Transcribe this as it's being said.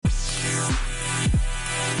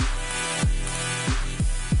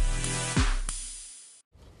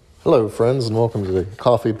Hello, friends, and welcome to the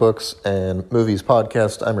Coffee, Books, and Movies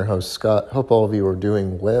podcast. I'm your host, Scott. Hope all of you are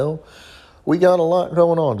doing well. We got a lot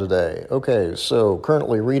going on today. Okay, so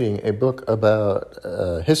currently reading a book about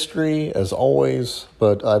history, as always,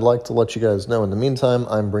 but I'd like to let you guys know in the meantime,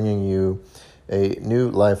 I'm bringing you a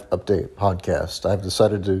new life update podcast. I've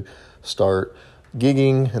decided to start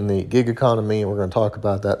gigging in the gig economy. We're going to talk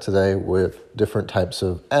about that today with different types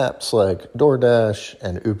of apps like DoorDash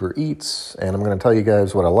and Uber Eats. And I'm going to tell you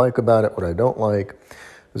guys what I like about it, what I don't like.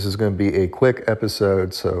 This is going to be a quick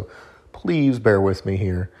episode, so please bear with me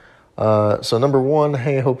here. So number one,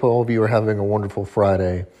 hey, hope all of you are having a wonderful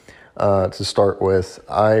Friday. To start with,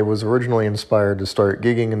 I was originally inspired to start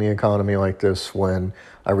gigging in the economy like this when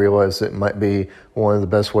I realized it might be one of the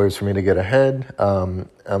best ways for me to get ahead.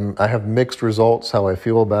 I have mixed results, how I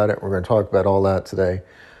feel about it. We're going to talk about all that today.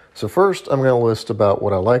 So first, I'm going to list about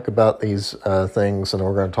what I like about these things, and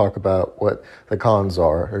we're going to talk about what the cons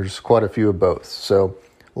are. There's quite a few of both. So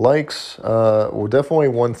likes, well, definitely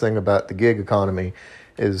one thing about the gig economy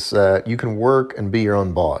is that you can work and be your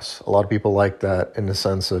own boss. A lot of people like that in the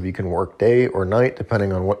sense of you can work day or night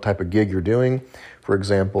depending on what type of gig you're doing. For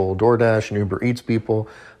example, DoorDash and Uber Eats people,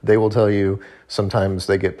 they will tell you sometimes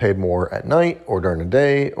they get paid more at night or during the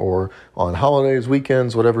day or on holidays,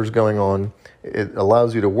 weekends, whatever's going on. It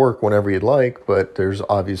allows you to work whenever you'd like, but there's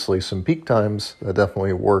obviously some peak times that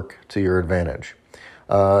definitely work to your advantage.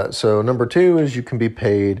 So number two is you can be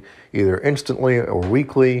paid either instantly or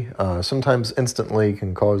weekly. Sometimes instantly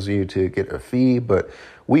can cause you to get a fee, but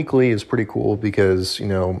weekly is pretty cool because,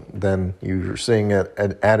 then you're seeing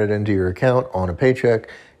it added into your account on a paycheck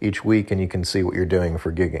each week and you can see what you're doing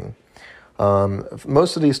for gigging.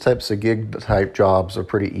 Most of these types of gig type jobs are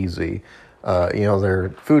pretty easy. Their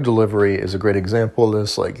food delivery is a great example of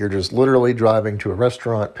this. Like you're just literally driving to a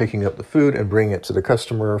restaurant, picking up the food and bringing it to the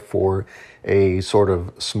customer for a sort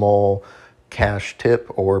of small cash tip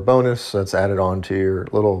or bonus that's added on to your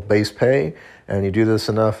little base pay. And you do this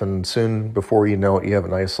enough and soon before you know it, you have a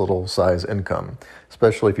nice little size income,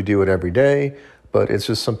 especially if you do it every day. But it's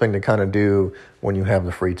just something to kind of do when you have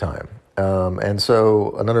the free time. And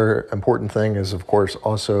so another important thing is, of course,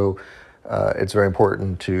 also it's very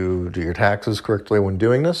important to do your taxes correctly when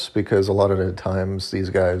doing this because a lot of the times these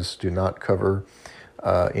guys do not cover,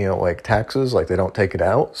 like taxes, like they don't take it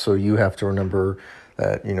out. So you have to remember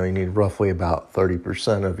that, you need roughly about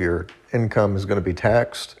 30% of your income is going to be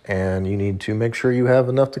taxed and you need to make sure you have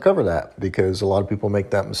enough to cover that because a lot of people make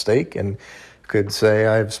that mistake and could say,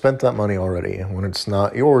 I've spent that money already. And when it's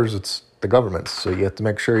not yours, it's the government's. So you have to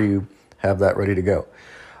make sure you have that ready to go.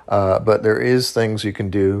 But there is things you can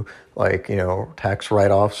do like, tax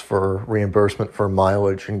write-offs for reimbursement for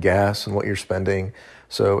mileage and gas and what you're spending.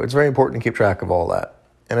 So it's very important to keep track of all that.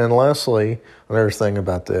 And then lastly, another thing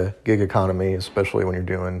about the gig economy, especially when you're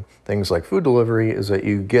doing things like food delivery, is that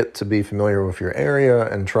you get to be familiar with your area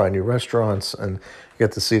and try new restaurants and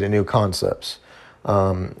get to see the new concepts.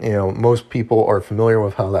 Most people are familiar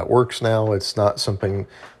with how that works now. It's not something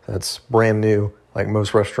that's brand new. Like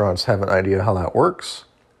most restaurants have an idea how that works.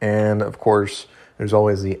 And of course, there's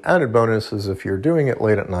always the added bonus is if you're doing it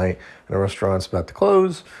late at night and a restaurant's about to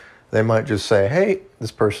close, they might just say, hey,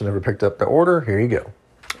 this person never picked up the order, here you go.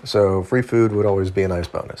 So free food would always be a nice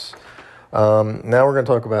bonus. Now we're going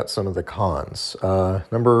to talk about some of the cons.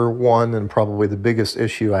 Number one, and probably the biggest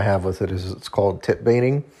issue I have with it is it's called tip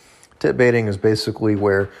baiting. Tip baiting is basically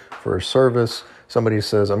where for a service, somebody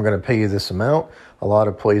says, I'm going to pay you this amount. A lot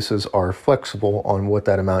of places are flexible on what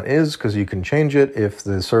that amount is because you can change it if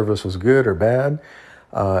the service was good or bad.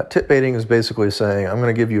 Tip baiting is basically saying, I'm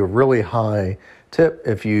going to give you a really high tip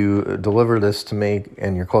if you deliver this to me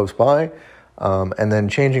and you're close by, and then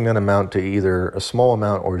changing that amount to either a small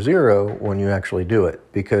amount or zero when you actually do it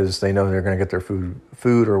because they know they're going to get their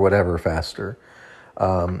food or whatever faster.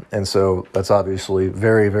 And so that's obviously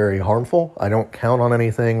very, very harmful. I don't count on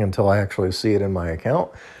anything until I actually see it in my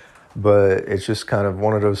account. But it's just kind of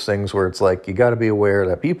one of those things where it's like you got to be aware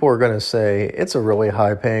that people are going to say it's a really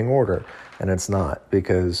high-paying order, and it's not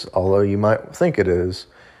because although you might think it is,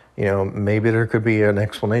 maybe there could be an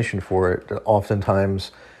explanation for it.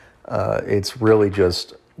 Oftentimes, it's really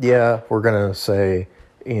just, we're going to say,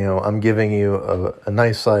 I'm giving you a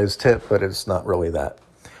nice-sized tip, but it's not really that.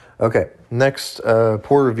 Okay, next,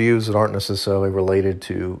 poor reviews that aren't necessarily related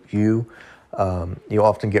to you. You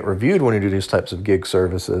often get reviewed when you do these types of gig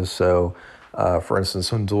services. So, for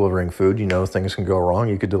instance, when delivering food, things can go wrong.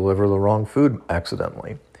 You could deliver the wrong food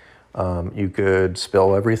accidentally. You could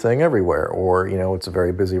spill everything everywhere. Or, it's a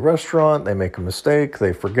very busy restaurant. They make a mistake.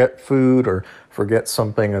 They forget food or forget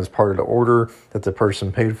something as part of the order that the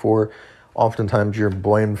person paid for. Oftentimes you're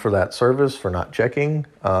blamed for that service for not checking.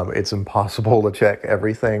 It's impossible to check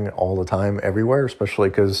everything all the time everywhere, especially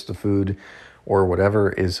because the food or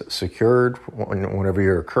whatever is secured. Whenever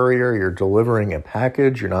you're a courier, you're delivering a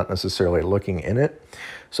package, you're not necessarily looking in it.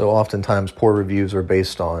 So oftentimes poor reviews are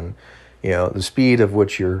based on, the speed of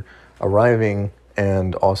which you're arriving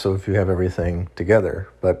and also if you have everything together.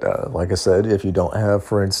 But like I said, if you don't have,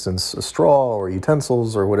 for instance, a straw or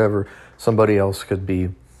utensils or whatever, somebody else could be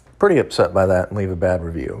pretty upset by that and leave a bad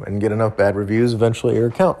review. And get enough bad reviews, eventually your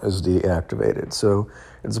account is deactivated. So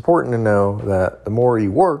it's important to know that the more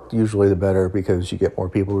you work, usually the better, because you get more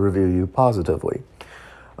people to review you positively.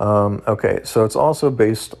 Okay, so it's also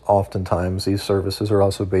based, oftentimes, these services are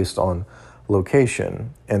also based on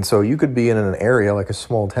location. And so you could be in an area like a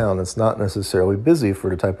small town that's not necessarily busy for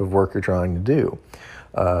the type of work you're trying to do.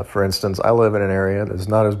 For instance, I live in an area that's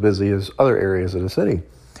not as busy as other areas of the city.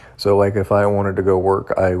 So like if I wanted to go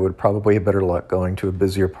work, I would probably have better luck going to a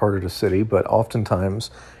busier part of the city, but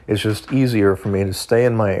oftentimes it's just easier for me to stay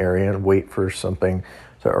in my area and wait for something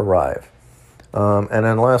to arrive. And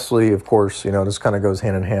then lastly, of course, this kind of goes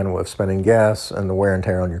hand in hand with spending gas and the wear and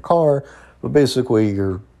tear on your car, but basically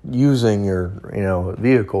you're using your,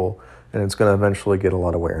 vehicle, and it's going to eventually get a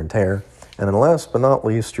lot of wear and tear. And then last but not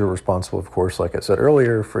least, you're responsible, of course, like I said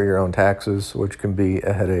earlier, for your own taxes, which can be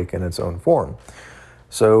a headache in its own form.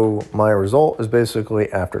 So my result is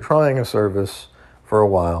basically, after trying a service for a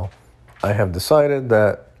while, I have decided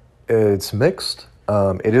that it's mixed.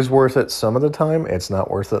 It is worth it some of the time. It's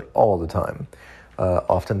not worth it all the time.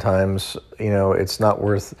 Oftentimes, it's not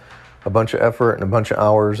worth a bunch of effort and a bunch of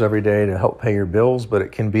hours every day to help pay your bills, but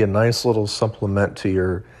it can be a nice little supplement to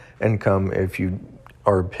your income if you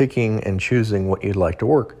are picking and choosing what you'd like to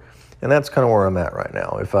work. And that's kind of where I'm at right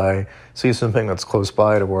now. If I see something that's close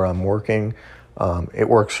by to where I'm working, it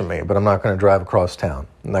works for me, but I'm not going to drive across town.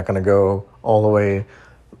 I'm not going to go all the way,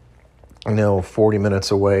 40 minutes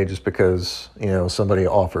away just because, somebody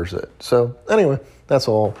offers it. So anyway, that's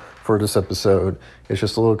all for this episode. It's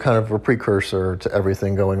just a little kind of a precursor to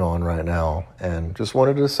everything going on right now. And just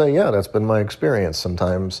wanted to say, that's been my experience.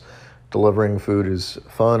 Sometimes delivering food is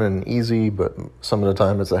fun and easy, but some of the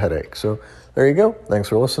time it's a headache. So there you go. Thanks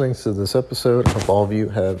for listening to this episode. I hope all of you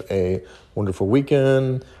have a wonderful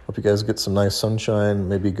weekend. Hope you guys get some nice sunshine,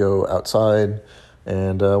 maybe go outside,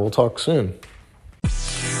 and we'll talk soon.